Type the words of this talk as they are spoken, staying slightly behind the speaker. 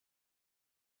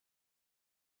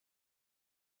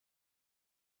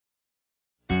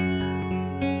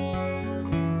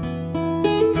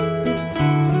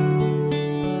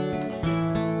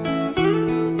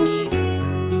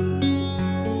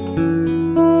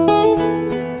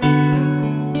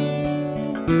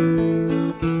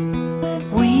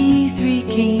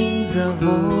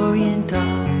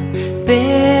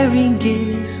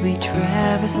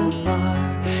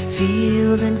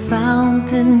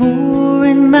mountain, moor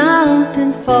and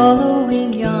mountain,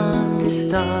 following yonder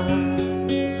star,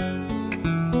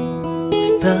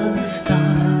 the star.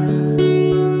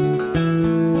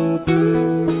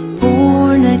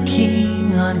 Born a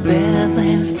king on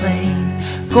Bethlehem's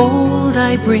plain, gold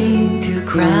I bring to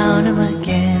crown him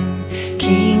again,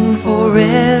 king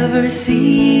forever,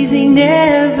 ceasing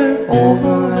never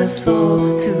over us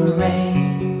all to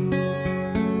reign.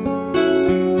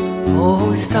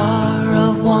 Oh, star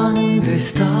of wonder,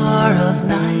 star of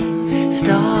night,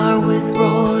 star with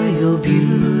royal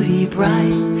beauty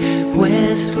bright,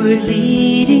 westward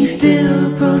leading,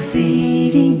 still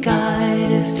proceeding,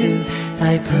 guide us to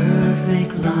thy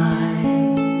perfect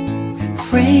light.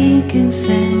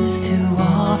 Frankincense to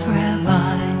offer have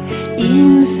I,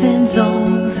 incense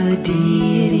songs a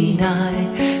deity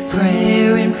nigh,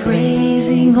 prayer and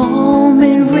praising, all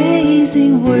men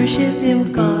raising, worship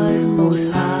him God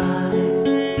most high.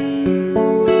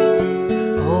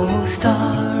 Oh,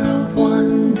 star of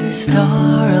wonder,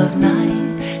 star of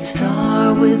night,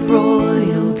 star with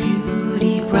royal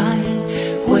beauty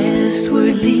bright,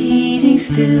 westward leading,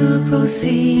 still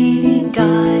proceeding,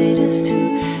 guide us to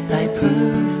thy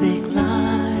perfect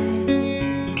light.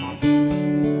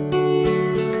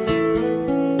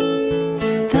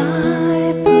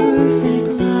 Thy perfect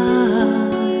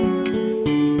light.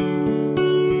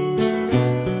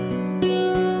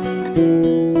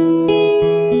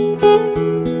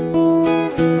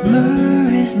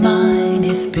 Myrrh is mine,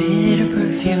 its bitter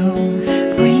perfume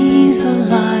breathes the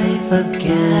life of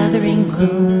gathering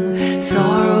gloom,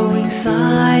 sorrowing,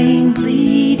 sighing,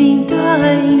 bleeding,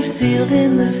 dying, sealed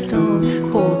in the stone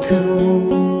cold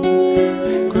tomb.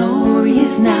 Glory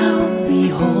is now,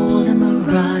 behold him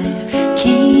arise,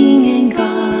 King and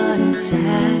God in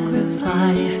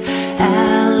sacrifice.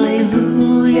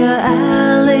 Alleluia,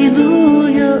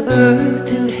 alleluia, earth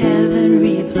to heaven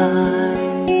replies.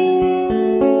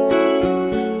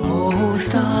 Oh,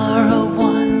 star of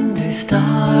wonder,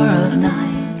 star of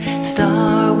night,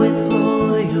 star with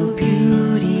royal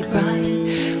beauty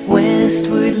bright,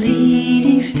 westward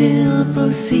leading, still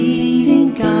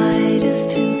proceeding, guide us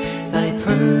to thy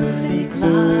perfect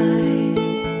light.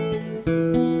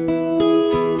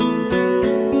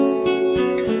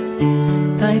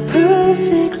 Thy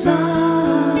perfect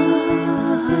light.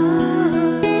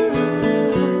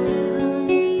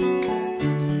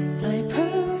 Thy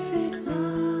perfect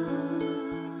light.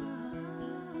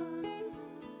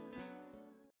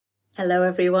 Hello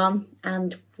everyone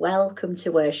and welcome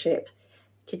to worship.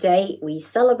 Today we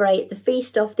celebrate the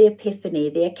Feast of the Epiphany,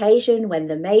 the occasion when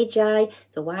the Magi,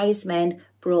 the wise men,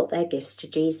 brought their gifts to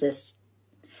Jesus.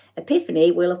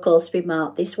 Epiphany will of course be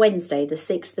marked this Wednesday, the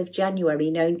 6th of January,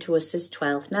 known to us as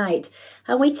Twelfth Night,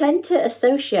 and we tend to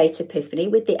associate Epiphany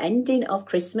with the ending of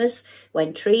Christmas,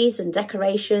 when trees and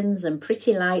decorations and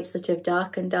pretty lights that have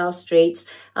darkened our streets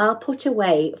are put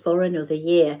away for another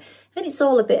year. And it's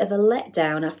all a bit of a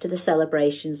letdown after the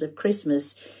celebrations of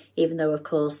Christmas, even though of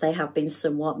course they have been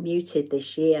somewhat muted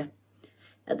this year.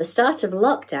 At the start of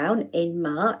lockdown in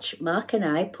March, Mark and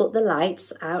I put the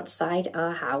lights outside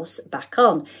our house back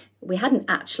on. We hadn't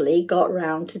actually got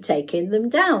round to taking them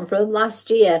down from last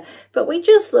year, but we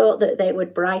just thought that they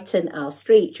would brighten our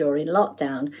street during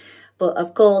lockdown. But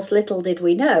of course, little did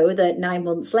we know that 9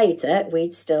 months later,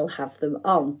 we'd still have them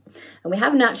on. And we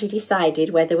haven't actually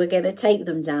decided whether we're going to take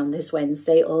them down this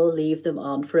Wednesday or leave them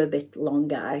on for a bit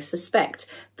longer. I suspect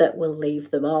that we'll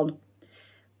leave them on.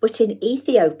 But in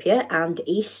Ethiopia and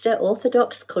Eastern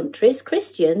Orthodox countries,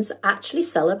 Christians actually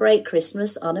celebrate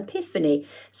Christmas on Epiphany,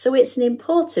 so it's an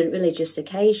important religious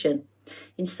occasion.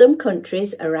 In some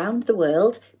countries around the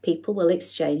world, people will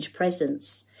exchange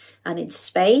presents. And in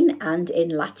Spain and in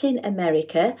Latin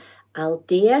America, El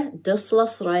Dia de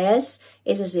los Reyes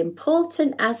is as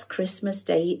important as Christmas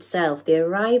Day itself, the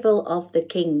arrival of the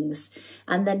kings.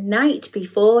 And the night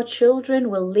before, children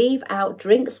will leave out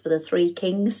drinks for the three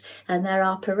kings, and there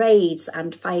are parades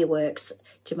and fireworks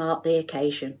to mark the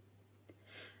occasion.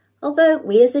 Although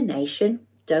we as a nation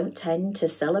don't tend to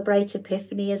celebrate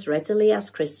Epiphany as readily as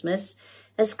Christmas,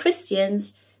 as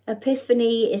Christians,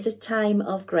 Epiphany is a time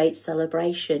of great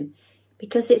celebration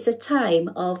because it's a time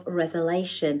of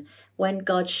revelation when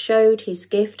God showed his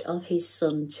gift of his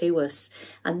Son to us.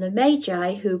 And the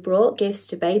Magi who brought gifts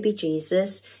to baby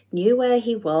Jesus knew where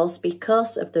he was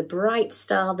because of the bright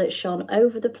star that shone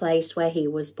over the place where he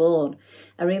was born,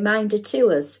 a reminder to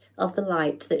us of the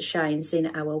light that shines in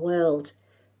our world,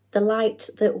 the light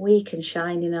that we can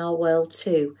shine in our world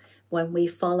too when we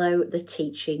follow the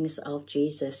teachings of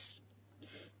Jesus.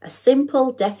 A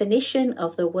simple definition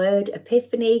of the word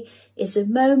epiphany is a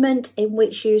moment in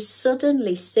which you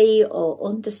suddenly see or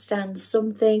understand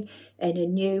something in a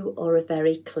new or a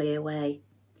very clear way.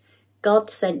 God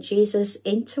sent Jesus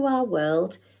into our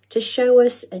world to show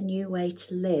us a new way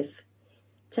to live,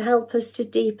 to help us to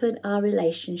deepen our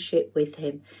relationship with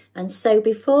him. And so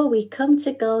before we come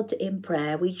to God in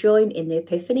prayer, we join in the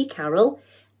Epiphany Carol,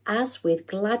 as with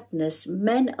gladness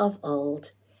men of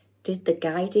old did the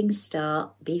guiding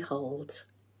star behold.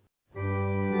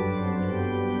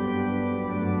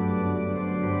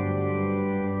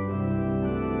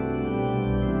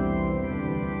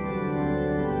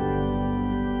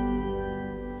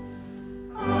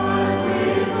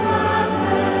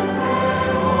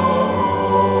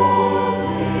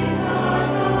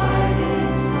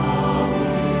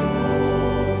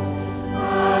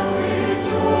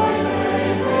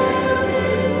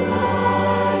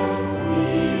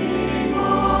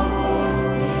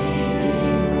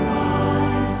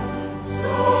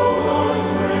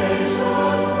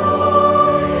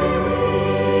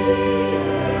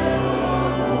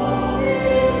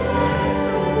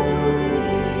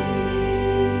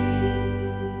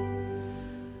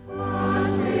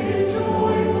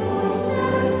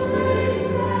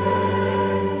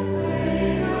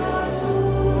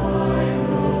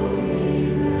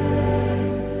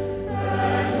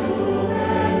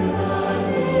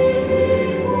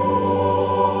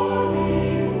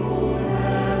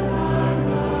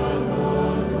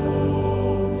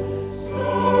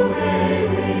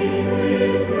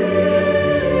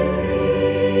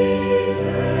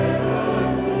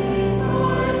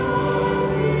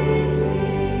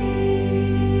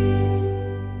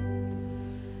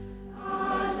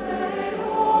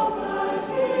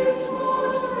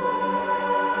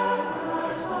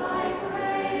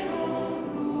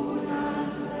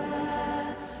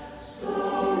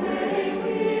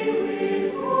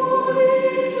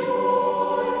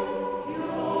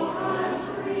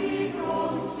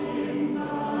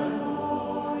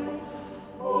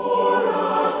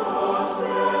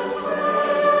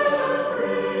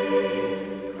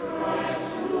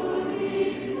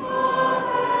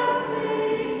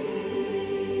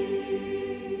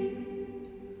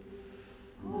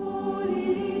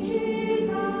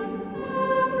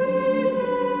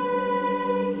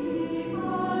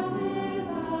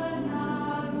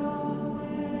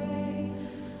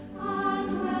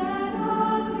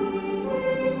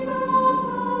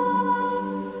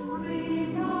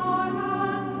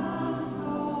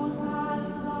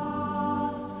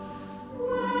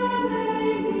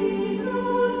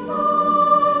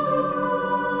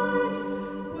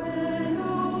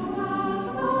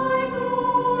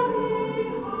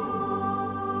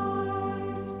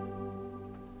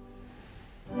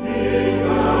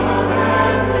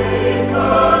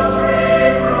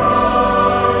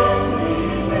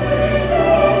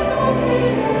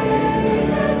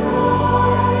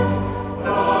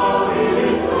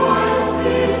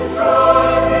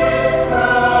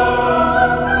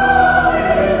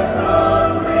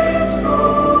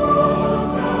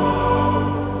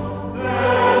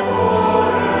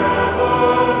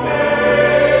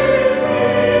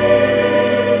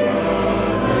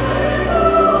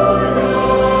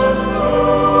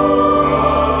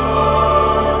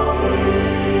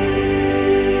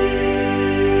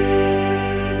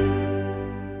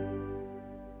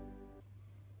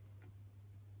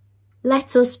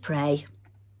 Let us pray.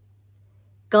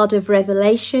 God of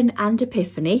revelation and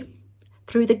epiphany,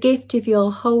 through the gift of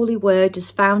your holy word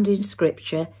as found in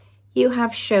Scripture, you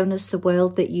have shown us the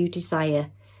world that you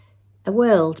desire, a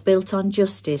world built on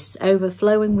justice,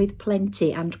 overflowing with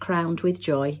plenty and crowned with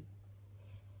joy.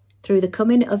 Through the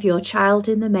coming of your child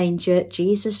in the manger,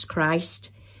 Jesus Christ,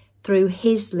 through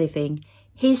his living,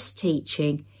 his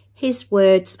teaching, his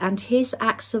words and his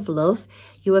acts of love,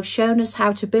 you have shown us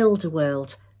how to build a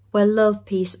world where love,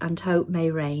 peace and hope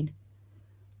may reign.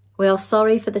 We are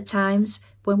sorry for the times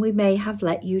when we may have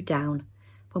let you down,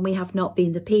 when we have not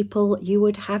been the people you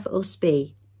would have us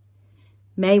be.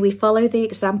 May we follow the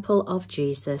example of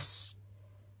Jesus.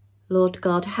 Lord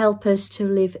God, help us to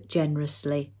live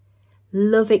generously,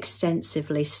 love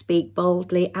extensively, speak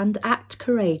boldly and act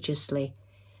courageously,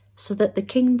 so that the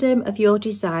kingdom of your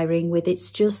desiring with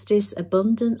its justice,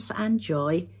 abundance and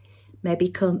joy may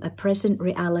become a present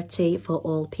reality for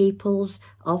all peoples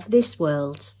of this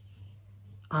world.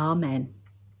 Amen.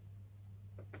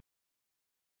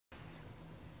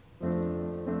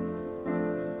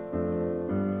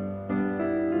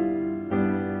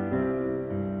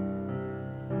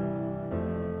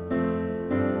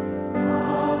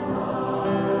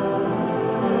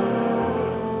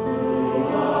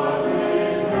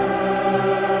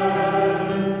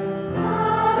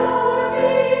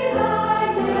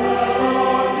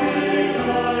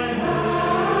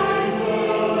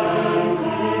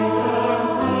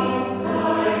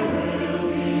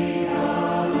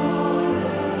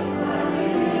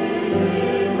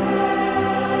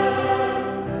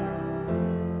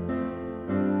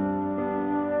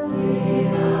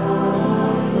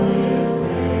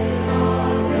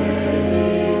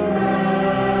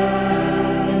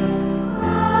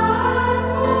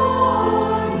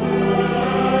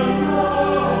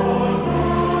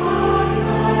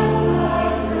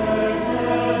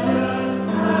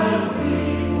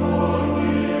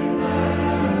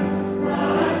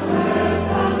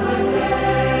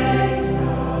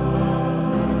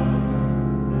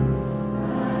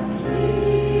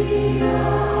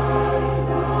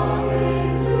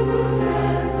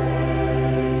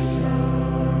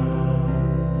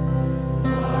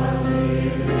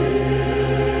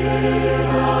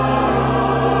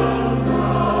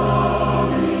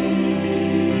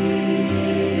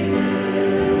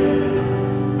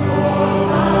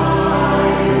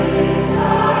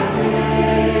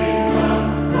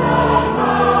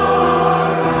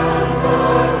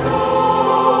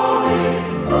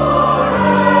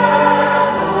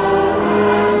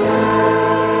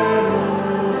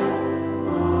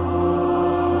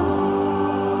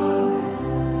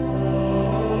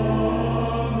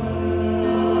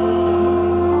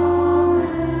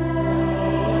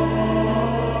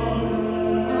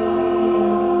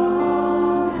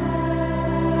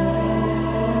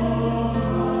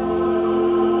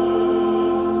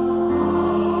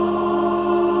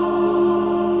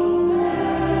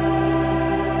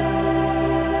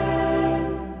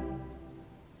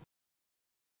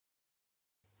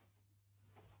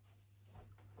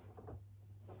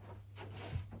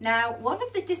 Now, one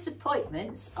of the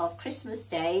disappointments of Christmas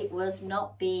Day was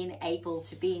not being able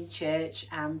to be in church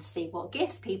and see what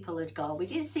gifts people had got. We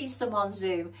did see some on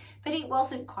Zoom, but it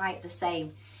wasn't quite the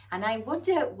same. And I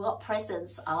wonder what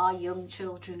presents our young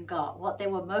children got, what they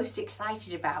were most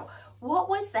excited about. What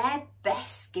was their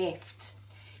best gift?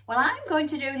 Well, I'm going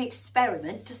to do an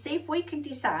experiment to see if we can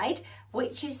decide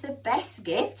which is the best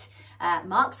gift.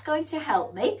 Mark's going to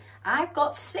help me. I've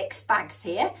got 6 bags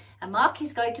here and Mark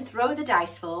is going to throw the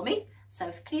dice for me.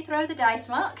 So can you throw the dice,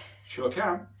 Mark? Sure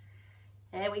can.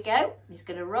 There we go. He's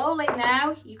going to roll it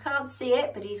now. You can't see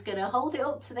it, but he's going to hold it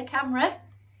up to the camera.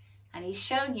 And he's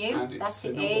shown you that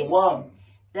it is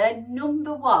the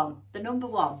number one. The number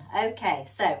one. Okay,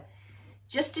 so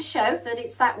just to show that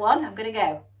it's that one, I'm going to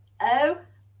go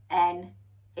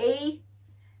O-N-E,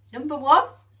 number 1.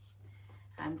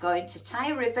 I'm going to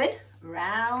tie a ribbon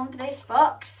round this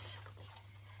box,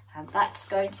 and that's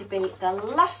going to be the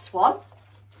last one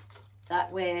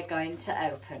that we're going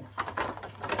to open.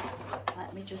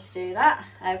 Let me just do that.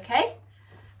 Okay,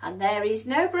 and there is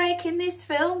no break in this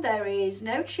film. There is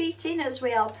no cheating as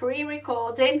we are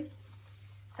pre-recording.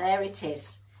 There it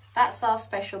is. That's our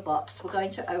special box. We're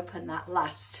going to open that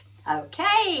last.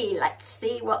 Okay, let's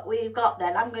see what we've got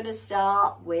then. I'm going to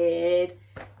start with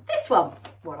this one.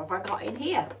 What have I got in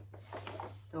here?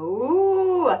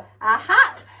 Ooh, a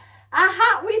hat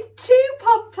with 2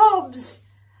 pom-poms.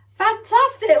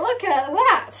 Fantastic, look at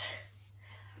that.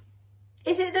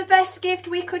 Is it the best gift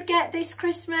we could get this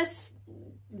Christmas?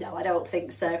 No, I don't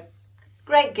think so.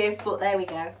 Great gift, but there we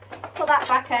go. Put that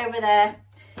back over there.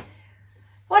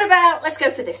 What about, let's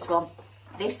go for this one.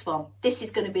 This one. This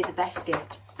is going to be the best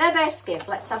gift. The best gift.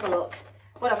 Let's have a look.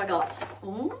 What have I got?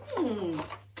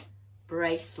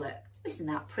 Bracelet. Isn't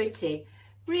that pretty?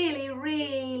 Really,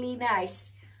 really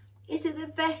nice. Is it the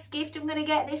best gift I'm going to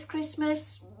get this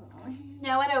Christmas?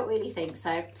 No, I don't really think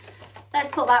so. Let's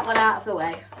put that one out of the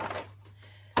way.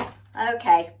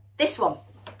 Okay, this one.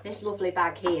 This lovely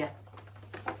bag here.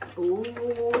 Ooh,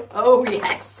 oh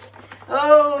yes.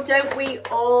 Oh, don't we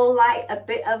all like a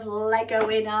bit of Lego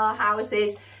in our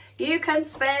houses? You can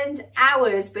spend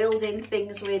hours building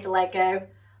things with Lego.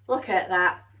 Look at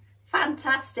that.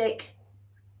 Fantastic.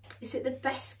 Is it the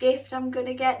best gift I'm going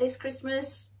to get this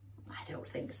Christmas? I don't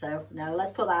think so. No,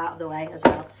 let's put that out of the way as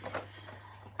well.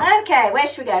 Okay, where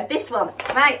should we go? This one.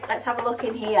 Right, let's have a look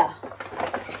in here.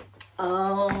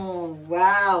 Oh,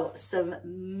 wow. Some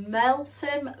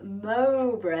Melton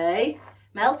Mowbray.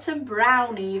 Melton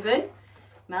Brown even.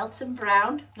 Melton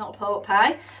Brown, not pork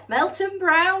pie. Melton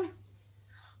Brown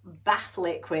bath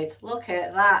liquid. Look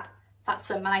at that.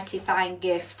 That's a mighty fine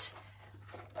gift.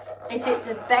 Is it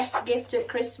the best gift at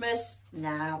Christmas?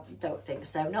 No, don't think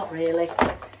so. Not really.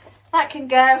 That can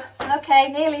go. Okay,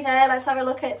 nearly there. Let's have a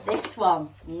look at this one.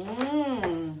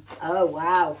 Oh,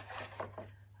 wow.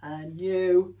 A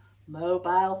new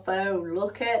mobile phone.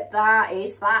 Look at that.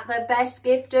 Is that the best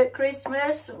gift at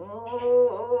Christmas?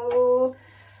 Oh,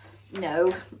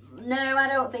 no. No, I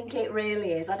don't think it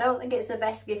really is. I don't think it's the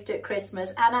best gift at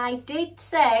Christmas. And I did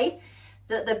say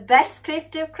that the best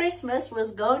gift of Christmas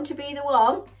was going to be the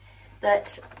one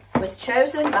that was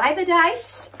chosen by the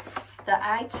dice that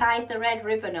I tied the red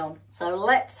ribbon on. So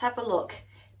let's have a look.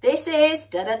 This is,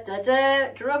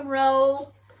 drum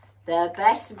roll, the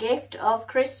best gift of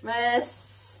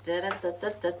Christmas. Here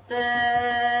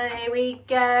we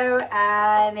go.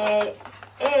 And it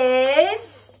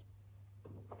is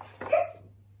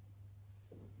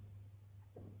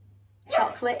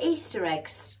chocolate Easter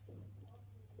eggs.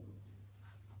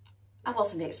 I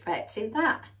wasn't expecting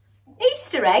that.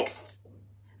 Easter eggs?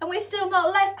 And we're still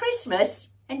not left Christmas?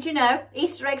 And you know,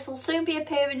 Easter eggs will soon be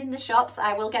appearing in the shops.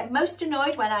 I will get most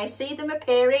annoyed when I see them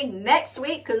appearing next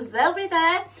week because they'll be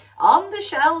there on the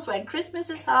shelves when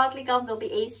Christmas is hardly gone. There'll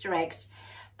be Easter eggs.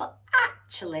 But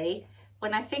actually,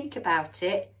 when I think about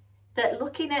it, that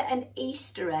looking at an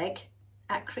Easter egg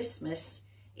at Christmas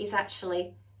is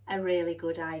actually a really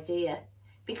good idea,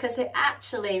 because it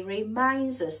actually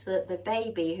reminds us that the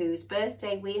baby whose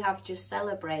birthday we have just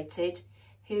celebrated,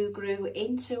 who grew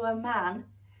into a man,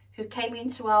 who came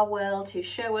into our world, who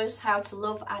showed us how to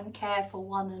love and care for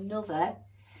one another,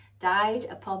 died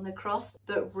upon the cross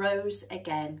but rose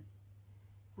again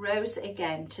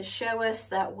to show us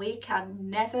that we can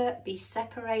never be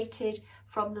separated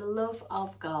from the love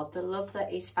of God, the love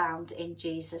that is found in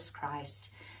Jesus Christ.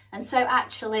 And so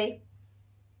actually,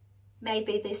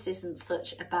 maybe this isn't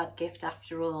such a bad gift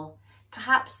after all.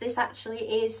 Perhaps this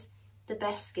actually is the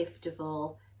best gift of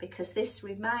all, because this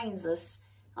reminds us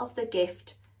of the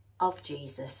gift of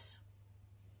Jesus.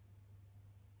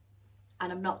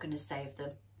 And I'm not going to save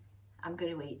them. I'm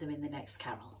going to eat them in the next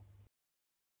carol.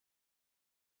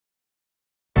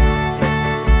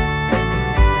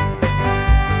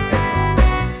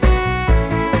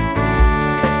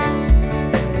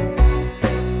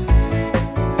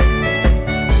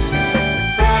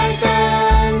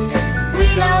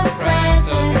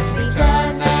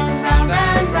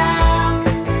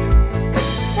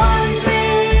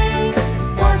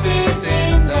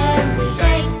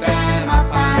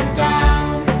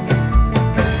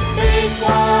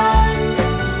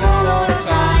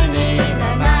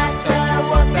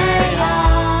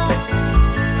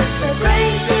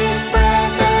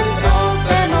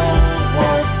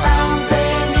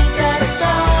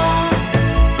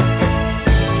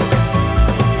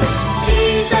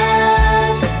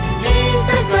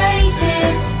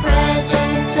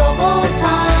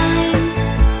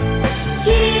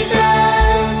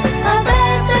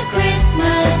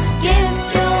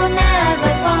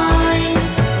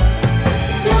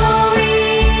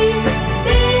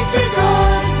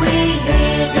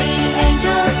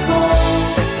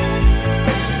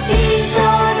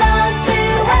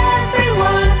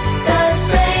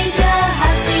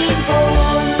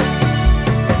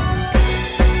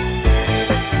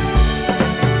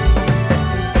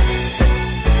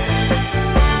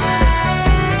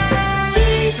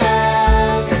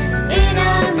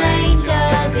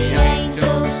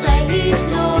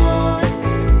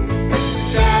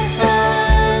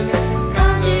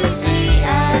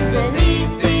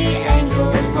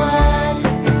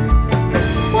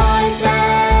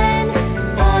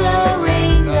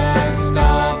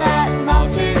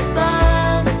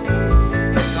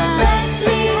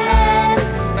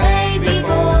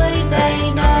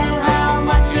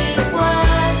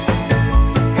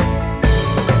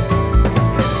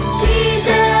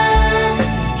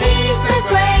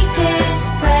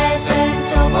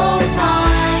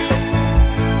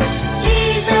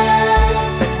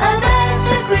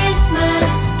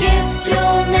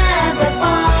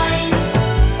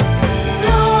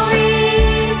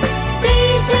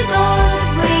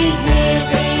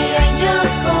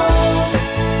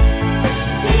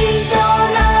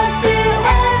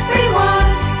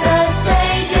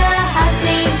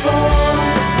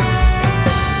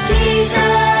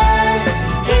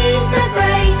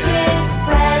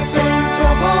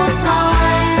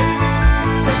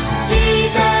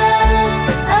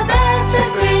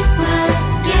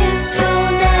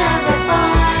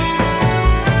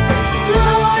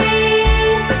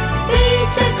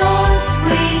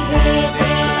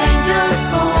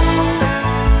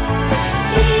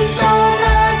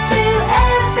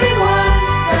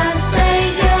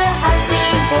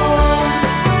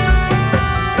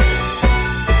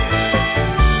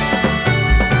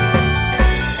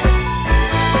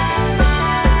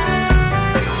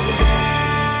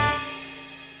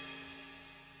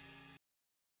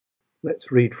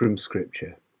 Let's read from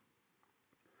Scripture.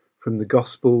 From the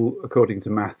Gospel according to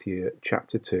Matthew,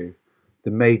 chapter 2,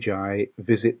 the Magi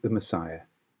visit the Messiah.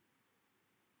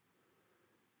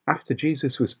 After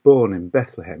Jesus was born in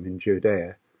Bethlehem in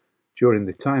Judea, during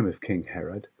the time of King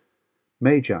Herod,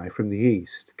 Magi from the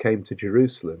east came to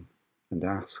Jerusalem and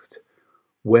asked,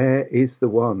 "Where is the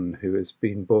one who has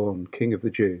been born King of the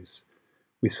Jews?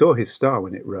 We saw his star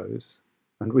when it rose,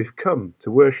 and we've come to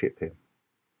worship him."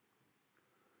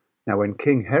 Now when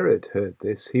King Herod heard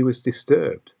this, he was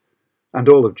disturbed, and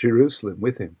all of Jerusalem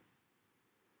with him.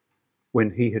 When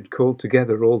he had called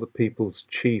together all the people's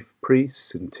chief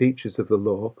priests and teachers of the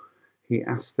law, he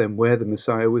asked them where the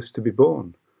Messiah was to be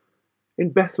born. "In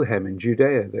Bethlehem in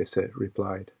Judea," they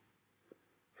replied.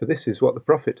 "For this is what the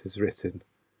prophet has written.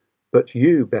 But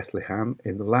you, Bethlehem,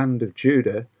 in the land of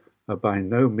Judah, are by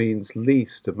no means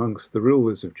least amongst the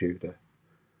rulers of Judah.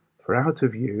 For out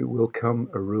of you will come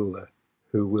a ruler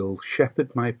who will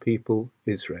shepherd my people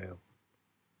Israel."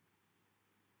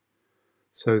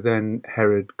 So then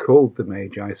Herod called the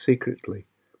Magi secretly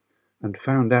and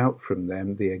found out from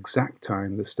them the exact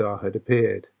time the star had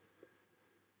appeared.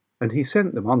 And he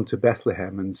sent them on to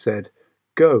Bethlehem and said,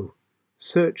 "Go,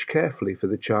 search carefully for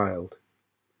the child.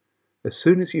 As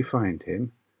soon as you find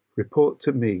him, report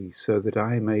to me so that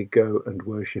I may go and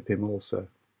worship him also."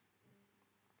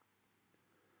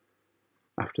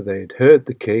 After they had heard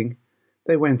the king,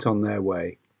 they went on their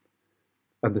way,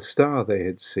 and the star they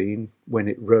had seen when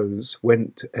it rose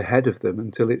went ahead of them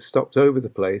until it stopped over the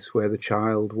place where the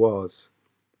child was.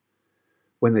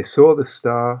 When they saw the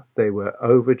star, they were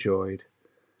overjoyed.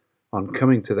 On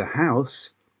coming to the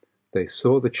house, they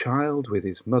saw the child with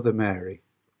his mother Mary.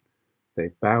 They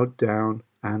bowed down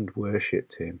and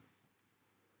worshipped him.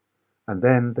 And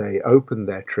then they opened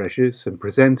their treasures and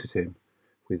presented him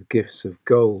with gifts of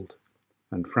gold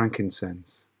and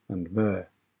frankincense and myrrh.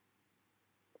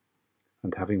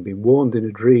 And having been warned in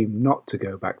a dream not to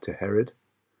go back to Herod,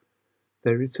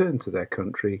 they returned to their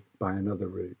country by another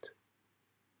route.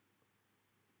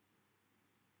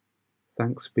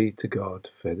 Thanks be to God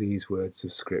for these words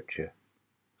of Scripture.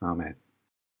 Amen.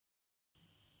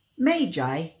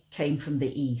 Magi came from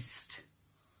the east.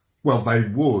 Well, they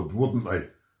would, wouldn't they,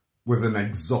 with an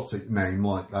exotic name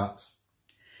like that?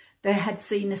 They had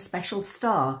seen a special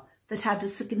star that had a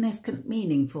significant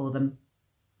meaning for them.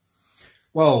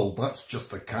 Well, that's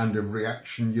just the kind of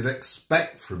reaction you'd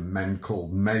expect from men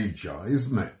called Magi,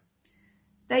 isn't it?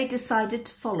 They decided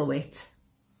to follow it.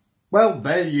 Well,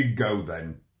 there you go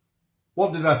then.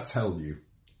 What did I tell you?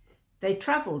 They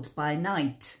travelled by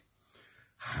night.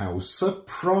 How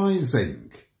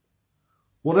surprising.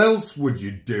 What else would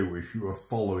you do if you were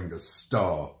following a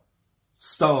star?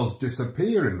 Stars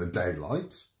disappear in the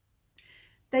daylight.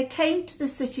 They came to the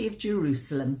city of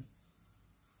Jerusalem.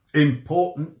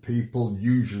 Important people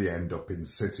usually end up in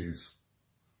cities.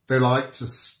 They like to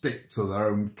stick to their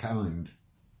own kind.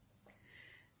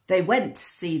 They went to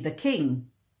see the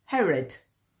king, Herod.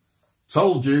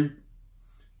 Told you.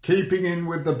 Keeping in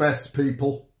with the best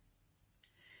people.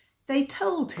 They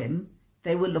told him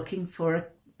they were looking for a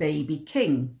baby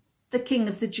king, the King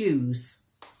of the Jews.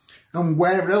 And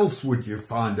where else would you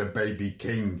find a baby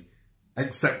king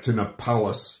except in a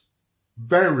palace?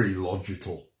 Very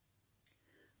logical.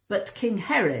 But King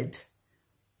Herod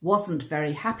wasn't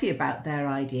very happy about their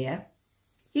idea.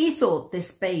 He thought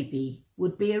this baby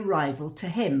would be a rival to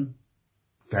him.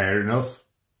 Fair enough.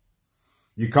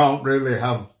 You can't really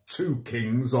have two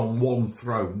kings on one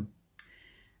throne.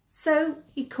 So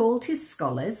he called his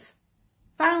scholars,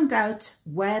 found out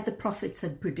where the prophets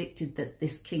had predicted that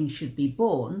this king should be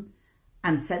born,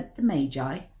 and sent the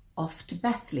Magi off to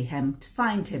Bethlehem to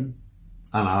find him.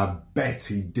 And I bet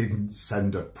he didn't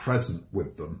send a present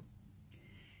with them.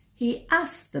 He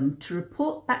asked them to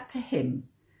report back to him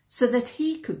so that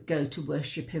he could go to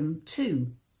worship him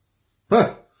too.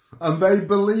 And they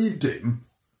believed him?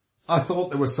 I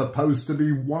thought they were supposed to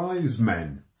be wise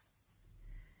men.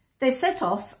 They set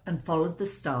off and followed the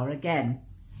star again,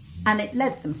 and it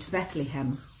led them to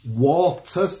Bethlehem.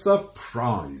 What a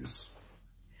surprise!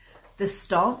 The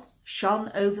star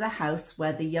shone over the house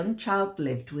where the young child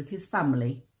lived with his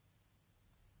family.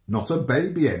 Not a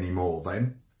baby anymore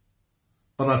then.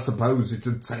 But I suppose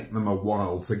it'd take them a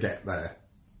while to get there.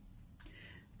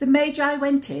 The Magi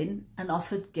went in and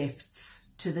offered gifts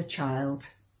to the child.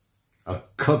 A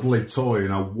cuddly toy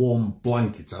and a warm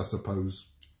blanket, I suppose.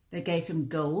 They gave him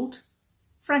gold,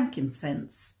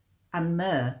 frankincense and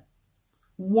myrrh.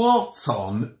 What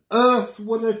on earth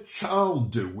would a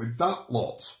child do with that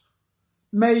lot?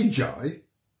 Magi?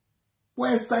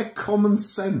 Where's their common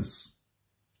sense?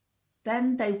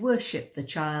 Then they worshipped the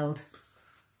child.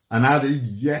 and added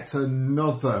yet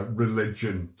another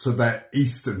religion to their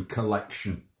Eastern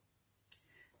collection.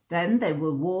 Then they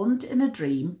were warned in a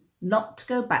dream not to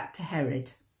go back to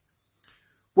Herod.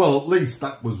 Well, at least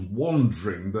that was one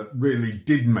dream that really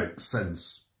did make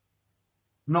sense.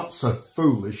 Not so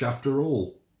foolish after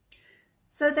all.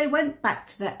 So they went back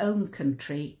to their own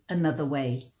country another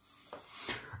way.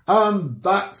 And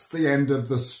that's the end of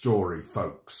the story,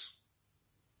 folks.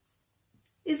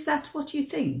 Is that what you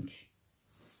think?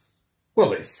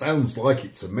 Well, it sounds like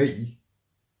it to me.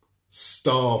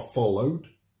 Star followed,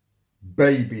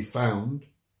 baby found,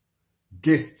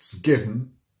 gifts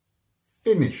given,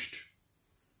 finished.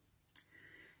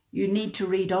 You need to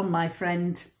read on, my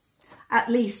friend. At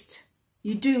least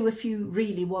you do if you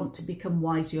really want to become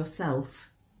wise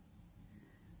yourself.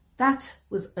 That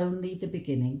was only the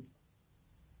beginning.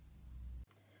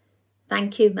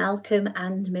 Thank you, Malcolm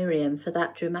and Miriam, for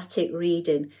that dramatic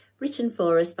reading written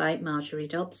for us by Marjorie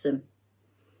Dobson.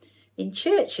 In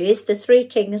churches, the three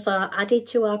kings are added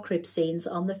to our crib scenes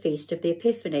on the Feast of the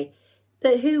Epiphany.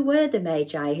 But who were the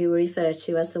Magi who were referred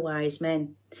to as the wise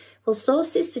men? Well,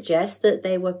 sources suggest that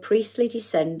they were priestly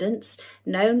descendants,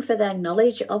 known for their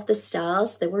knowledge of the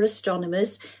stars. They were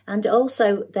astronomers, and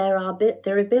also their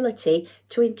ability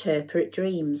to interpret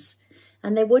dreams.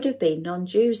 And they would have been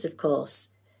non-Jews, of course.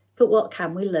 But what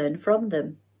can we learn from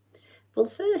them? Well,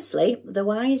 firstly, the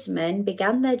wise men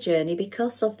began their journey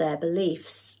because of their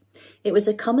beliefs. It was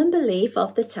a common belief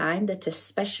of the time that a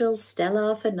special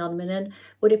stellar phenomenon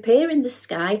would appear in the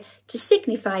sky to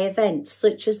signify events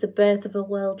such as the birth of a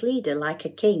world leader like a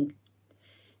king.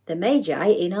 The Magi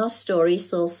in our story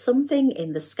saw something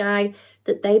in the sky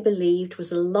that they believed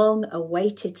was a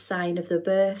long-awaited sign of the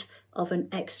birth of an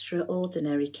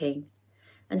extraordinary king.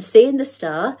 And seeing the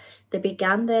star, they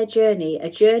began their journey, a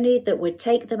journey that would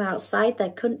take them outside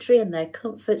their country and their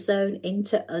comfort zone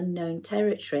into unknown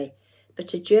territory,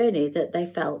 but a journey that they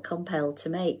felt compelled to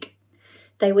make.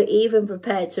 They were even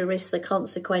prepared to risk the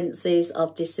consequences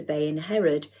of disobeying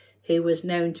Herod, who was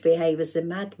known to behave as a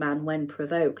madman when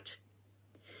provoked.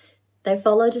 They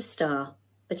followed a star,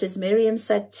 but as Miriam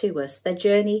said to us, their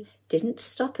journey didn't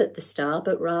stop at the star,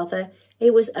 but rather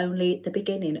it was only the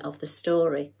beginning of the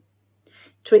story.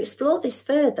 To explore this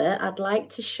further, I'd like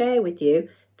to share with you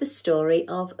the story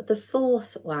of the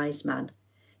fourth wise man.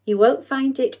 You won't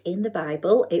find it in the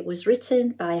Bible. It was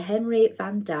written by Henry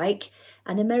Van Dyke,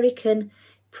 an American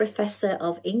professor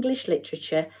of English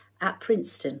literature at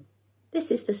Princeton.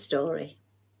 This is the story.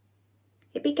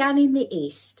 It began in the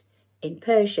East, in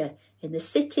Persia, in the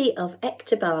city of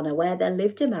Ecbatana, where there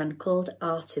lived a man called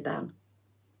Artaban.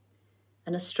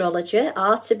 An astrologer,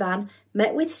 Artaban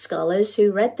met with scholars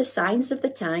who read the signs of the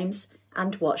times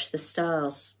and watched the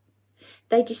stars.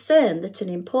 They discerned that an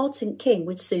important king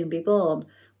would soon be born,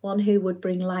 one who would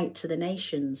bring light to the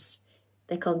nations.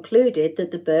 They concluded that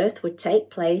the birth would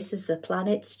take place as the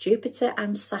planets Jupiter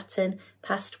and Saturn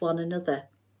passed one another.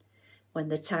 When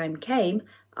the time came,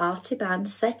 Artaban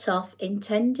set off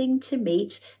intending to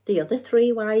meet the other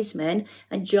three wise men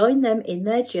and join them in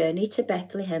their journey to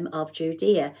Bethlehem of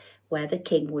Judea, where the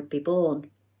king would be born.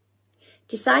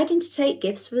 Deciding to take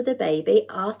gifts for the baby,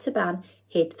 Artaban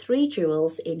hid 3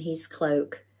 jewels in his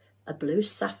cloak, a blue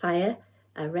sapphire,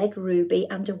 a red ruby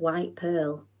and a white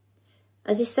pearl.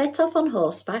 As he set off on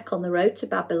horseback on the road to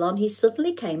Babylon, he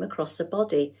suddenly came across a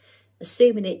body.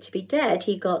 Assuming it to be dead,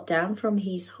 he got down from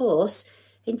his horse,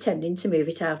 intending to move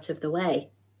it out of the way.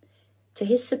 To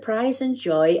his surprise and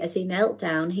joy, as he knelt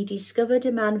down, he discovered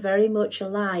a man very much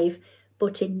alive,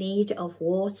 but in need of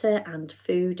water and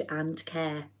food and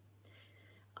care.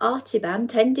 Artaban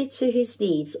tended to his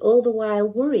needs, all the while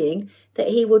worrying that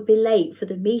he would be late for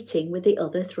the meeting with the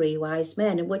other 3 wise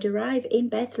men and would arrive in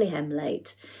Bethlehem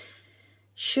late.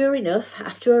 Sure enough,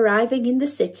 after arriving in the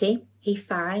city, he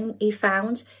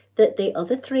found that the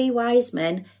other 3 wise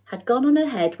men had gone on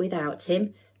ahead without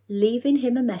him, leaving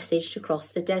him a message to cross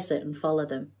the desert and follow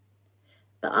them.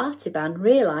 But Artaban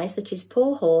realised that his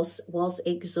poor horse was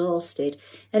exhausted,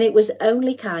 and it was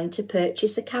only kind to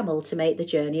purchase a camel to make the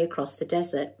journey across the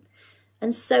desert.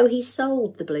 And so he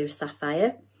sold the blue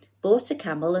sapphire, bought a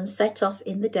camel and set off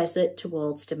in the desert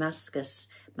towards Damascus,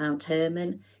 Mount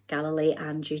Hermon, Galilee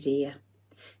and Judea.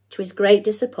 To his great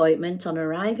disappointment, on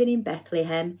arriving in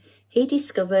Bethlehem, he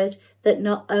discovered that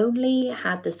not only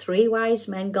had the 3 wise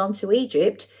men gone to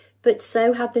Egypt, but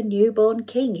so had the newborn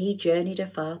king he journeyed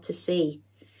afar to see.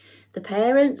 The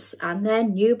parents and their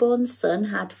newborn son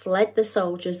had fled the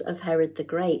soldiers of Herod the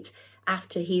Great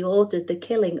after he ordered the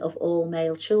killing of all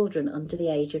male children under the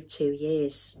age of 2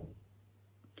 years.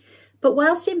 But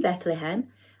whilst in Bethlehem,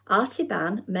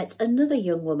 Artaban met another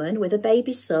young woman with a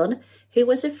baby son who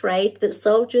was afraid that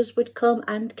soldiers would come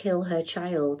and kill her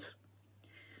child.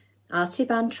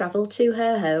 Artaban travelled to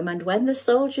her home, and when the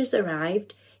soldiers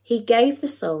arrived, he gave the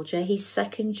soldier his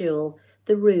second jewel,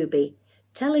 the ruby,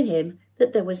 telling him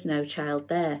that there was no child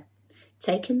there.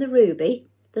 Taking the ruby,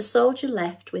 the soldier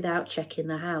left without checking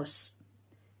the house.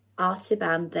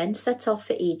 Artaban then set off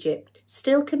for Egypt,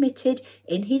 still committed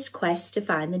in his quest to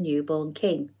find the newborn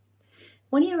king.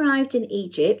 When he arrived in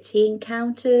Egypt, he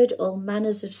encountered all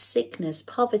manners of sickness,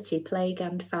 poverty, plague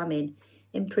and famine,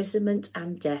 imprisonment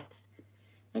and death.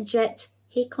 And yet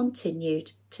he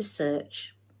continued to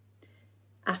search.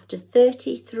 After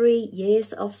 33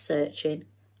 years of searching,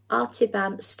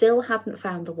 Artaban still hadn't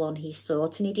found the one he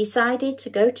sought, and he decided to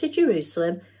go to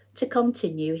Jerusalem to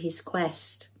continue his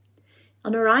quest.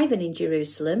 On arriving in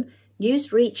Jerusalem,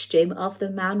 news reached him of the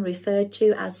man referred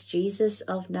to as Jesus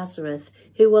of Nazareth,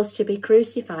 who was to be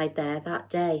crucified there that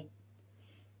day.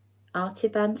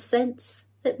 Artaban sensed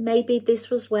that maybe this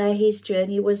was where his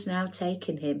journey was now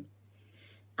taking him.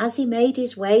 As he made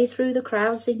his way through the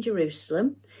crowds in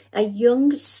Jerusalem, a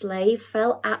young slave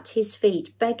fell at his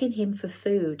feet, begging him for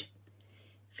food.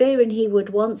 Fearing he would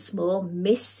once more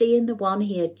miss seeing the one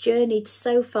he had journeyed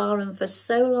so far and for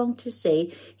so long to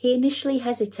see, he initially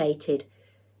hesitated.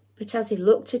 But as he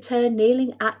looked at her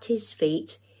kneeling at his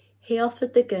feet, he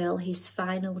offered the girl his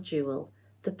final jewel,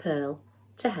 the pearl,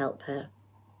 to help her.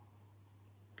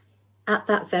 At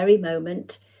that very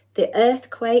moment, the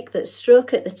earthquake that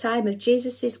struck at the time of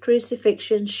Jesus'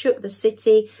 crucifixion shook the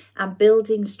city, and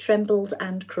buildings trembled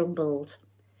and crumbled.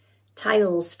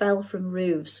 Tiles fell from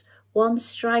roofs, one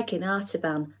striking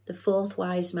Artaban, the fourth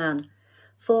wise man.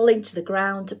 Falling to the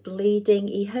ground, bleeding,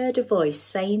 he heard a voice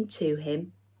saying to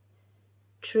him,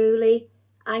 "Truly,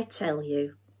 I tell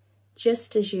you,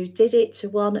 just as you did it to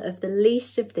one of the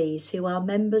least of these who are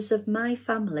members of my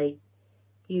family,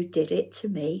 you did it to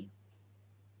me."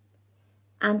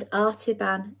 And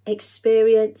Artaban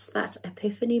experienced that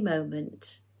epiphany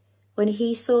moment when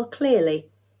he saw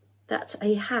clearly that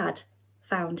he had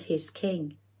found his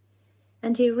king.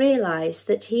 And he realised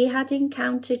that he had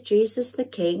encountered Jesus the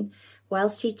King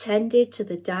whilst he tended to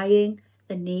the dying,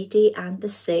 the needy and the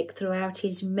sick throughout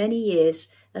his many years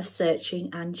of searching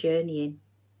and journeying.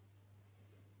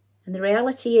 And the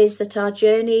reality is that our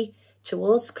journey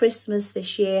towards Christmas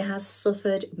this year has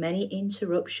suffered many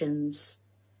interruptions.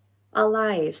 Our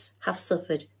lives have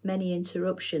suffered many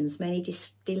interruptions, many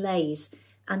delays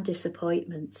and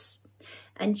disappointments.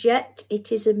 And yet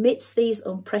it is amidst these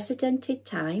unprecedented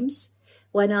times,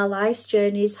 when our life's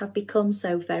journeys have become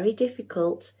so very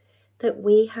difficult, that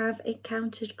we have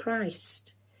encountered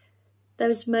Christ.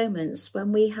 Those moments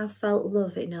when we have felt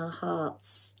love in our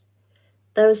hearts.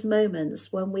 Those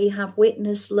moments when we have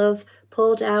witnessed love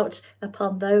poured out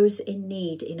upon those in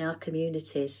need in our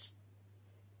communities.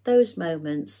 Those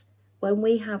moments when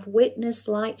we have witnessed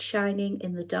light shining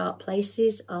in the dark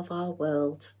places of our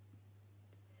world.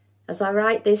 As I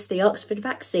write this, the Oxford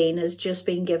vaccine has just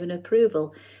been given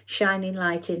approval, shining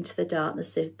light into the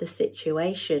darkness of the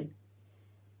situation.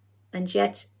 And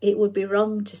yet it would be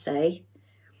wrong to say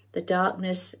the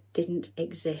darkness didn't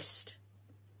exist.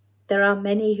 There are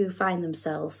many who find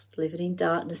themselves living in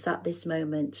darkness at this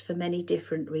moment for many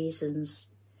different reasons.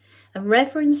 And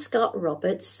Reverend Scott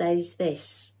Roberts says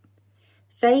this: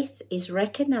 faith is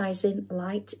recognising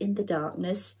light in the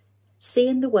darkness,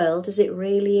 seeing the world as it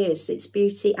really is, its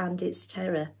beauty and its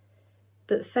terror.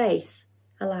 But faith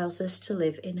allows us to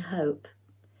live in hope.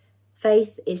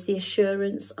 Faith is the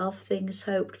assurance of things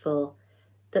hoped for,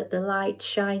 that the light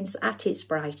shines at its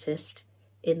brightest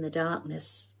in the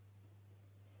darkness.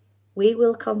 We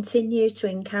will continue to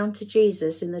encounter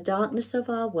Jesus in the darkness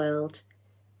of our world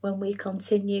when we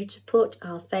continue to put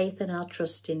our faith and our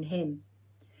trust in him.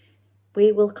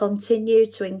 We will continue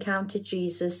to encounter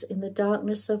Jesus in the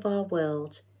darkness of our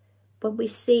world when we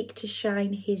seek to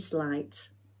shine his light.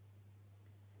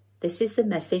 This is the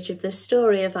message of the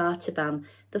story of Artaban,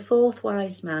 the fourth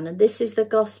wise man, and this is the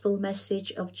gospel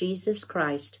message of Jesus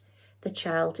Christ, the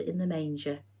child in the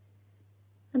manger.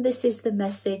 And this is the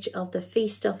message of the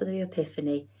Feast of the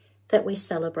Epiphany that we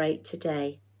celebrate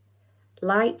today.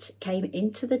 Light came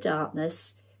into the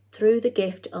darkness through the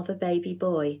gift of a baby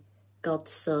boy,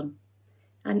 God's Son.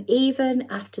 And even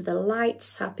after the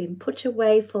lights have been put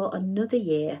away for another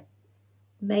year,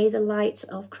 may the light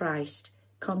of Christ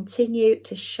continue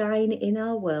to shine in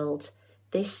our world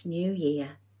this new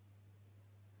year.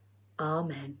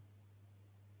 Amen.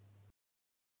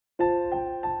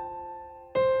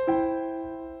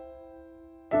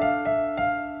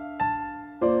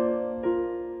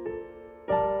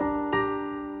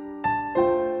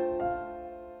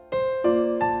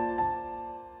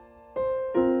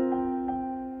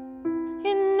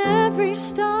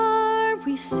 star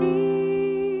we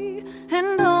see,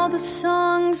 and all the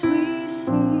songs we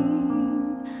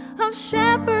sing, of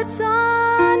shepherds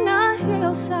on a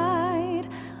hillside,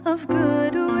 of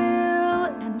goodwill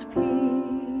and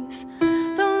peace,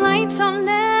 the lights on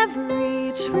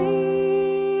every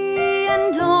tree,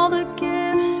 and all the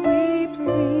gifts we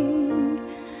bring.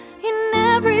 In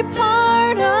every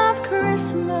part of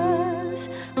Christmas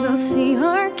we'll see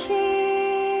our King,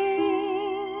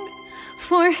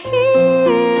 for He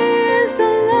is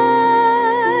the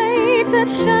light that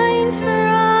shines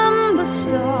from the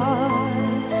star.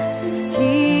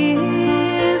 He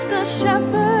is the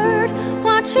shepherd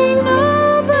watching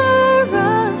over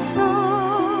us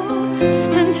all,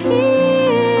 and He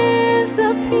is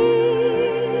the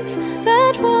peace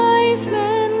that wise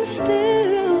men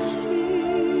still seek.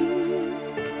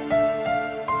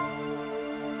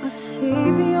 A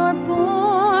Savior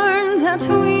born that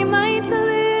we might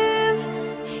live,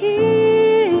 He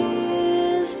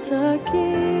is the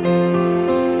gift.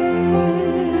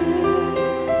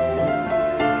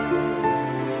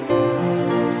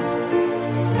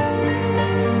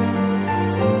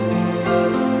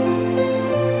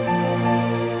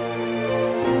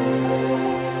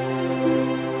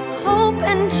 Hope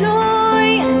and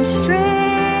joy and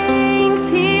strength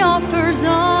He offers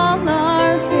all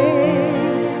our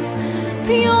days,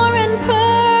 pure and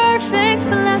perfect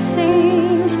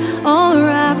blessings, all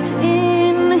wrapped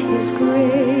in His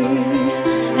grace.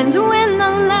 And when the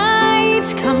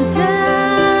lights come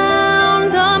down,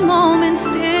 the moments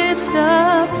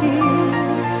disappear,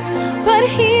 but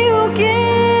He who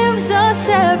gives us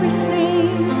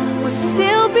everything will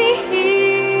still be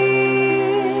here,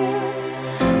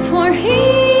 for He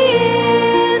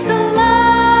is the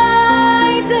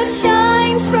light that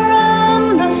shines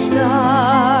from the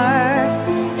star.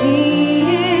 He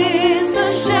is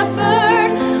the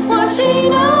shepherd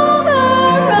watching over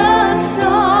us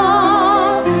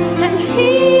all, and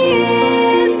He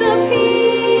is the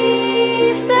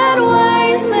peace that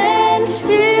wise men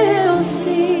still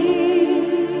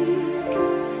seek.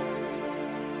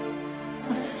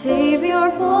 A Savior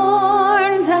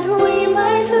born that we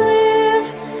might live,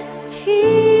 He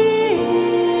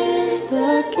is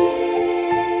the gift.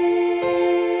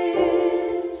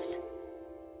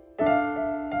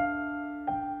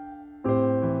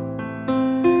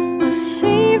 A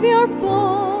Savior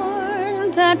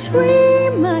born that we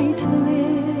might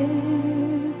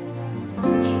live,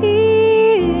 He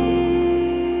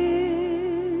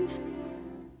is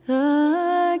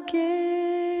the gift.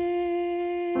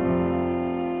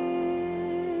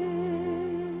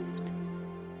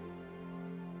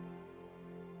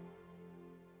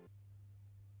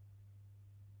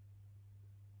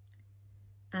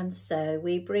 And so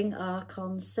we bring our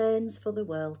concerns for the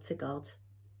world to God.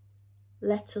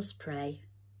 Let us pray.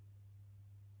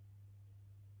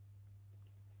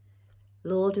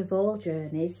 Lord of all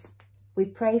journeys, we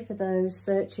pray for those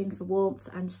searching for warmth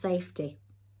and safety,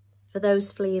 for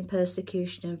those fleeing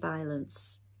persecution and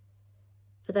violence,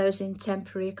 for those in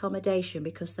temporary accommodation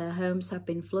because their homes have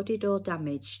been flooded or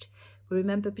damaged. We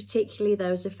remember particularly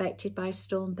those affected by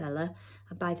Storm Bella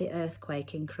and by the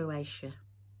earthquake in Croatia.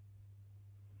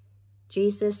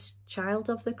 Jesus, child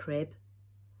of the crib,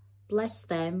 bless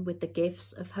them with the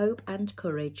gifts of hope and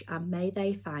courage, and may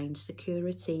they find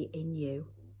security in you.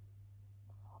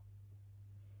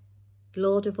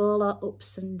 Lord of all our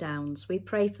ups and downs, we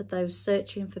pray for those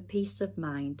searching for peace of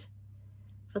mind,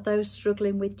 for those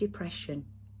struggling with depression,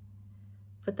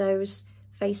 for those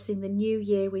facing the new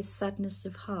year with sadness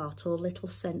of heart or little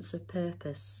sense of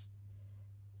purpose,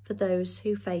 for those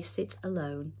who face it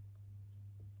alone.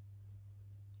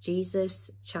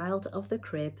 Jesus, child of the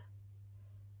crib,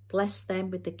 bless them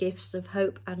with the gifts of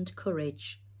hope and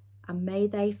courage, and may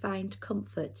they find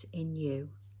comfort in you.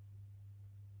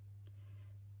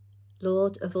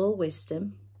 Lord of all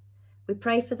wisdom, we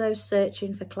pray for those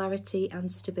searching for clarity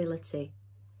and stability,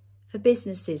 for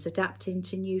businesses adapting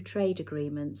to new trade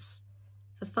agreements,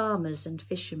 for farmers and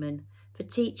fishermen, for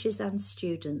teachers and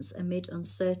students amid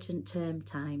uncertain term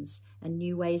times and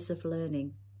new ways of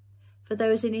learning, for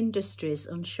those in industries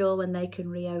unsure when they can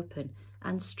reopen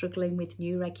and struggling with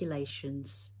new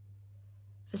regulations,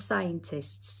 for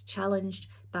scientists challenged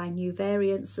by new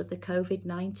variants of the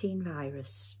COVID-19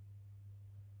 virus,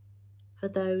 for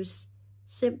those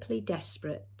simply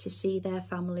desperate to see their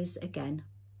families again.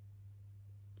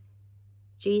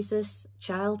 Jesus,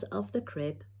 child of the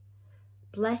crib,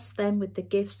 bless them with the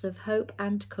gifts of hope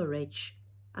and courage,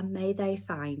 and may they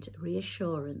find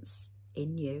reassurance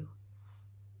in you.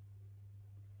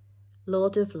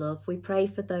 Lord of love, we pray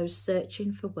for those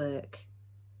searching for work,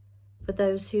 for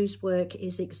those whose work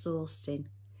is exhausting.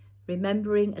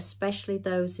 remembering especially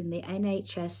those in the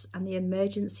NHS and the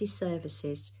emergency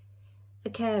services, for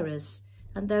carers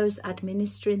and those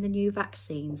administering the new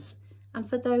vaccines, and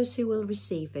for those who will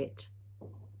receive it,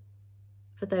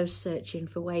 for those searching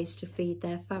for ways to feed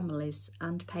their families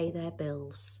and pay their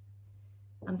bills,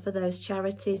 and for those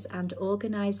charities and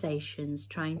organisations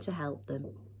trying to help them.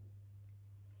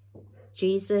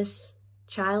 Jesus,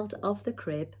 child of the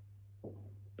crib,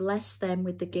 bless them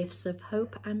with the gifts of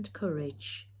hope and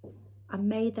courage, and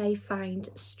may they find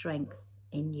strength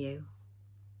in you.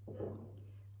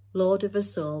 Lord of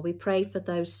us all, we pray for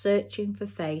those searching for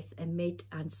faith amid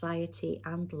anxiety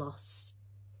and loss,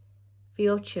 for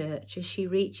your church as she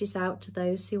reaches out to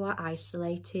those who are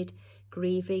isolated,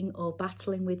 grieving or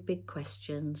battling with big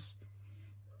questions.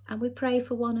 And we pray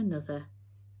for one another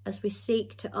as we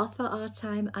seek to offer our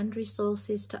time and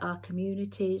resources to our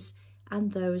communities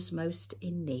and those most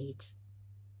in need.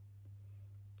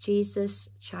 Jesus,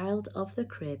 child of the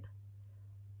crib,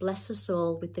 bless us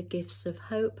all with the gifts of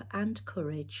hope and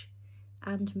courage,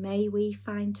 and may we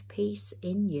find peace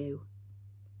in you.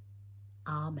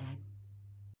 Amen.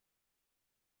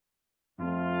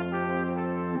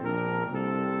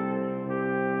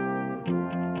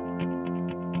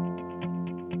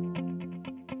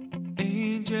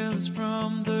 Angels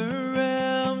from the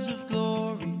realms of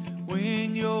glory,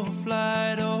 wing your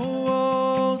flight o'er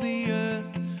all the earth.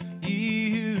 Ye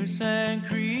who sang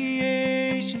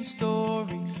creation's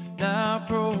story, now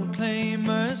proclaim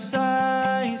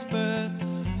Messiah's birth.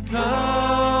 Come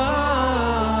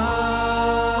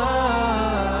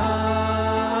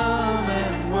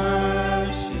and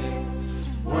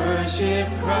worship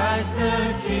Christ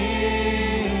the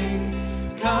King.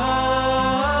 Come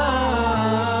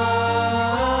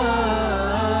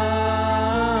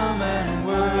and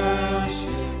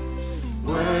worship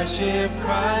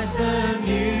Christ the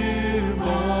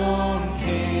newborn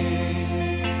King.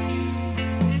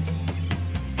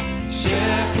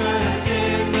 Shepherds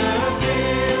in the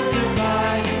fields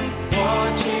abiding,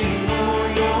 watching all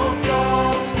your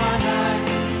flocks by night.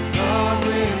 God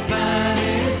with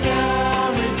banners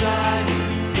down residing,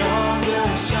 yonder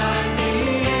shines the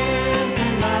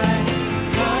infant light.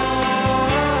 Come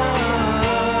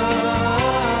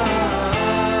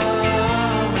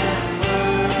and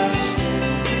worship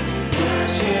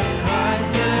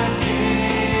Christ the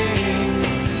King.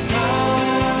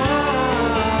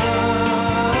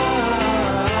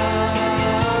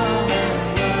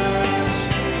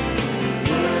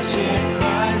 Worship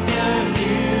Christ the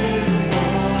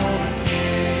newborn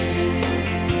King.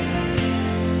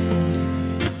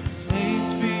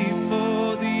 Saints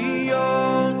before the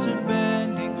altar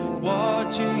bending,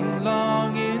 watching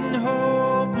long in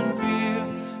hope and fear.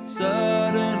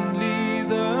 Suddenly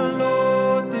the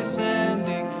Lord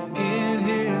descending in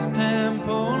his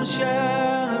temple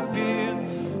shall appear.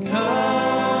 Come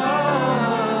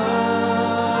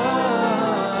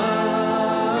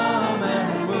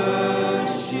and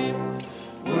worship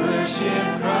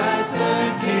Christ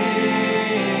the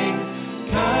King.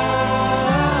 Come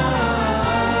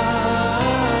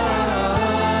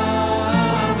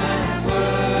and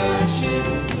worship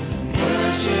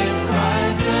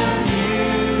Christ the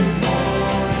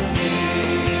newborn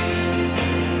King.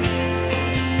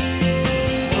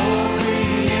 All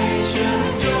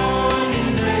creation join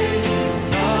in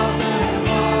praising God the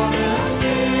Father,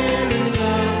 Spirit,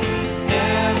 Son.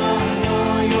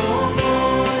 Evermore your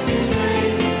voice is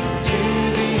raising to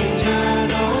the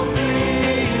eternal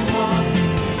three in one.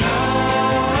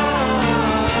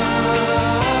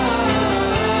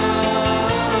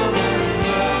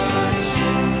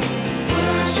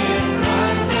 Worship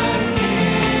Christ the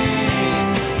King.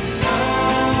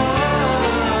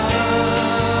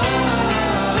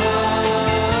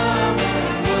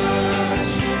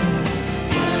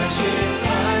 Worship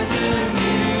Christ the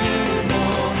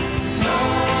newborn.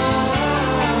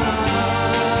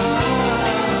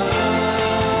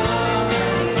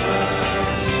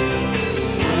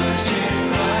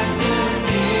 Worship Christ the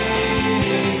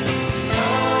King.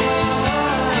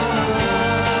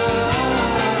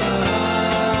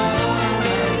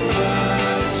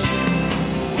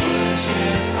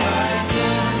 Worship Christ the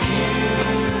newborn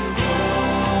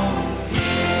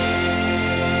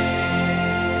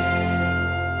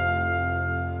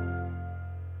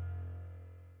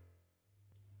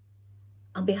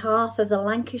On behalf of the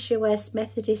Lancashire West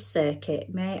Methodist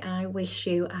Circuit, may I wish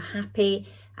you a happy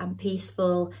and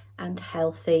peaceful and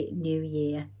healthy new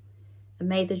year. And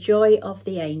may the joy of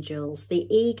the angels, the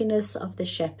eagerness of the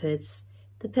shepherds,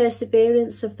 the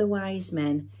perseverance of the wise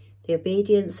men, the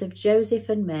obedience of Joseph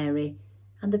and Mary,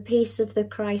 and the peace of the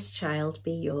Christ child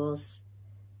be yours.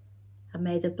 And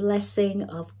may the blessing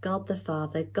of God the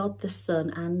Father, God the Son,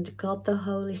 and God the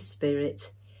Holy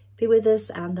Spirit be with us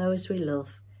and those we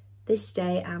love, this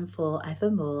day and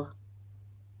forevermore.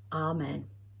 Amen.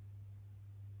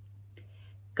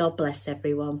 God bless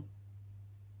everyone.